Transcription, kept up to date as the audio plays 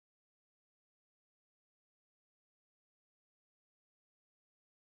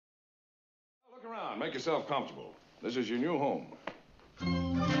Look around. Make yourself comfortable. This is your new home.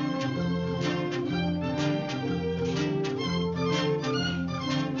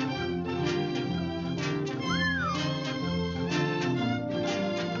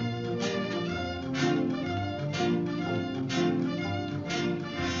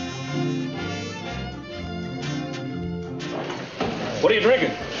 What are you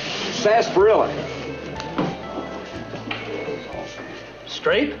drinking? Sarsaparilla.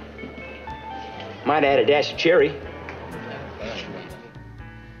 Straight? Might add a dash of cherry.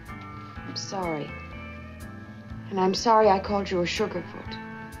 I'm sorry. And I'm sorry I called you a Sugarfoot.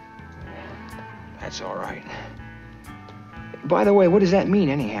 That's all right. By the way, what does that mean,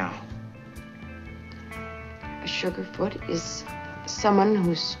 anyhow? A Sugarfoot is someone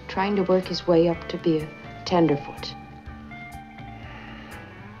who's trying to work his way up to be a tenderfoot.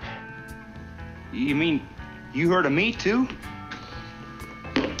 You mean you heard of me, too?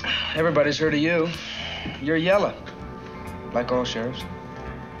 Everybody's heard of you. You're yellow, like all sheriffs.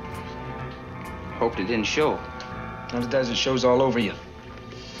 Hoped it didn't show. And it does, it shows all over you.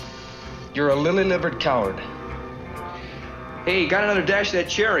 You're a lily-livered coward. Hey, got another dash of that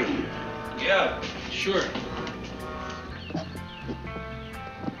cherry? Yeah, sure.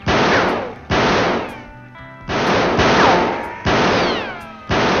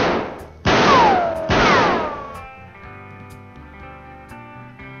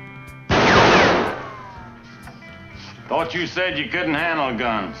 Thought you said you couldn't handle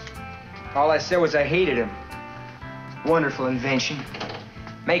guns. All I said was I hated him. Wonderful invention.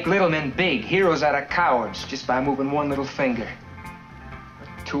 Make little men big, heroes out of cowards, just by moving one little finger.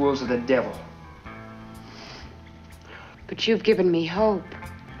 Tools of the devil. But you've given me hope.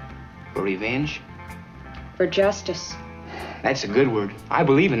 For revenge? For justice. That's a good word. I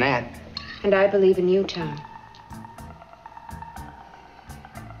believe in that. And I believe in you, Tom.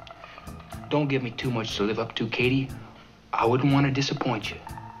 Don't give me too much to live up to, Katie. I wouldn't want to disappoint you.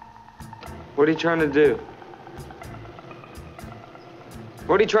 What are you trying to do?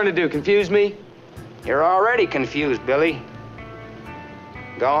 What are you trying to do? Confuse me? You're already confused, Billy.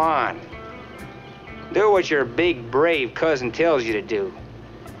 Go on. Do what your big, brave cousin tells you to do.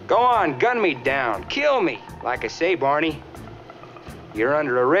 Go on, gun me down. Kill me. Like I say, Barney, you're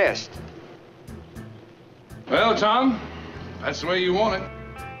under arrest. Well, Tom, that's the way you want it.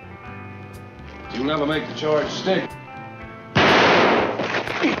 You'll never make the charge stick.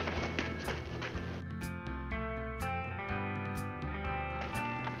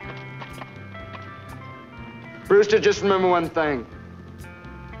 Brewster, just remember one thing.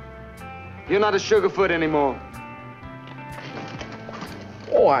 You're not a Sugarfoot anymore.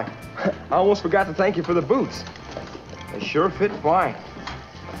 Oh, I almost forgot to thank you for the boots. They sure fit fine.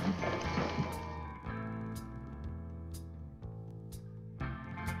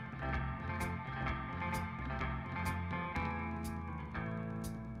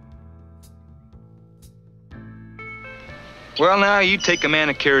 Well, now, you take a man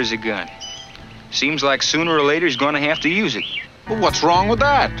that carries a gun. Seems like sooner or later he's going to have to use it. Well, what's wrong with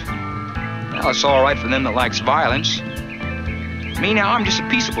that? Well, it's all right for them that likes violence. Me, now, I'm just a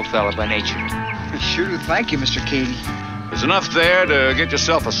peaceable fella by nature. Sure do thank you, Mr. Katie. There's enough there to get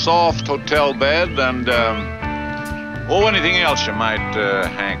yourself a soft hotel bed and, anything else you might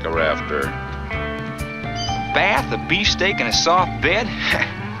hanker after. Bath, a beefsteak, and a soft bed?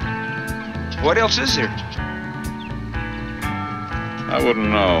 What else is there? I wouldn't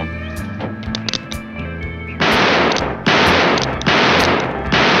know.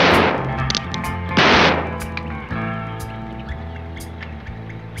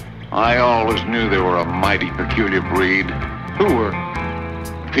 I always knew they were a mighty peculiar breed. Who were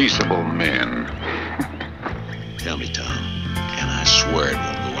peaceable men. Tell me, Tom, and I swear it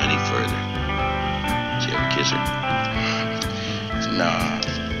won't go any further. Did you ever kiss her? Nah.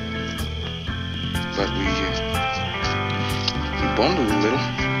 But we bundled a little.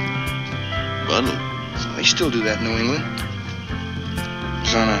 Bundle? They still do that in New England. It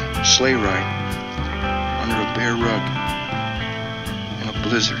was on a sleigh ride, under a bare rug, in a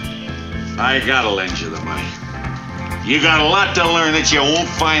blizzard. I gotta lend you the money. You got a lot to learn that you won't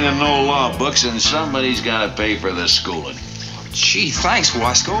find in no law books, and somebody's gotta pay for the schooling. Gee, thanks,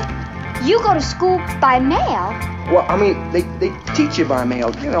 Wasco. You go to school by mail? Well, I mean, they teach you by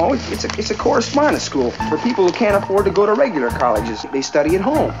mail. You know, it's a correspondence school for people who can't afford to go to regular colleges. They study at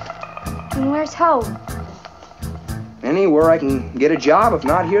home. And where's home? Anywhere I can get a job, if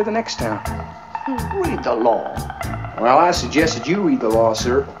not here, the next town. Read the law. Well, I suggested you read the law,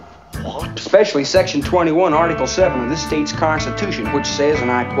 sir. What? Especially Section 21, Article 7 of this state's Constitution, which says,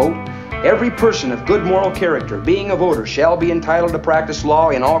 and I quote, Every person of good moral character, being a voter, shall be entitled to practice law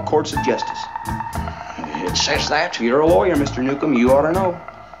in all courts of justice. It says that. You're a lawyer, Mr. Newcomb. You ought to know.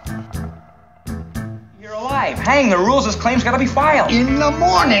 You're alive. Hang, the rules. This claim's got to be filed. In the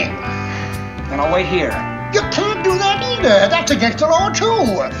morning. Then I'll wait here. You can't do that either. That's against the law,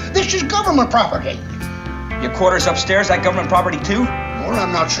 too. This is government property. Your quarters upstairs, that government property, too? Well,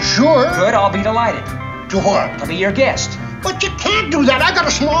 I'm not so sure. Good, I'll be delighted. To what? To be your guest. But you can't do that. I got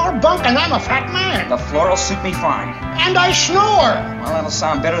a small bunk and I'm a fat man. The floor'll suit me fine. And I snore. Well, that'll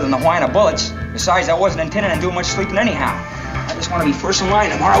sound better than the whine of bullets. Besides, I wasn't intending on doing much sleeping anyhow. I just want to be first in line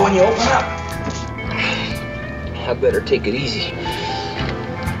tomorrow when you open up. I better take it easy.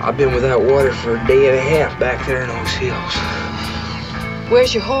 I've been without water for a day and a half back there in those hills.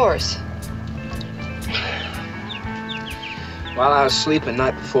 Where's your horse? While I was sleeping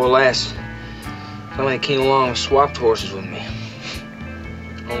night before last, somebody came along and swapped horses with me.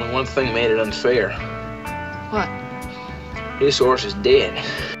 Only one thing made it unfair. What? His horse is dead.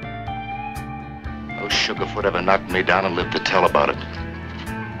 Those Sugarfoot ever knocked me down and lived to tell about it.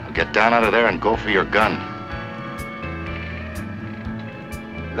 Now get down out of there and go for your gun.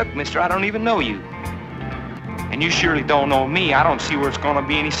 Look, mister, I don't even know you. And you surely don't know me. I don't see where it's gonna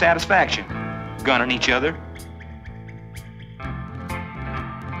be any satisfaction. Gunning each other.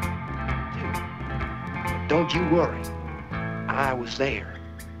 Don't you worry. I was there.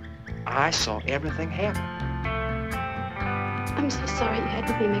 I saw everything happen. I'm so sorry you had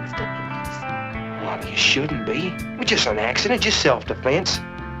to be mixed up in this. Well, you shouldn't be. It was just an accident, just self-defense.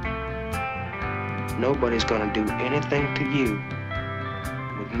 Nobody's gonna do anything to you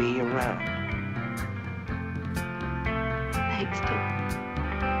with me around. Thanks, Tim.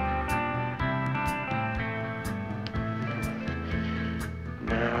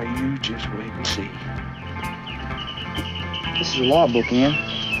 Now you just wait and see. This is a law book, Ann.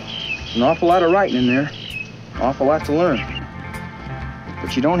 There's an awful lot of writing in there. An awful lot to learn.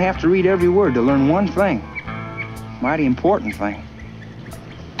 But you don't have to read every word to learn one thing. Mighty important thing.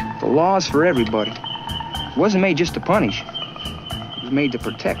 The law's for everybody. It wasn't made just to punish. It was made to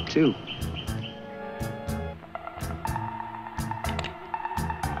protect, too.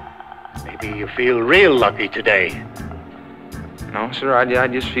 Maybe you feel real lucky today. No, sir, I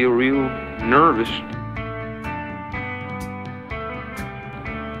just feel real nervous.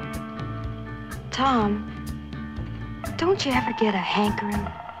 Tom, don't you ever get a hankering?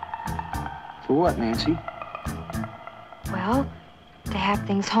 For what, Nancy? Well, to have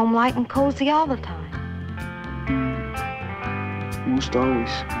things homelike and cozy all the time. Most always.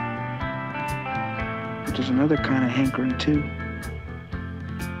 But there's another kind of hankering, too.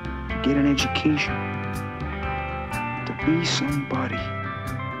 To get an education. To be somebody.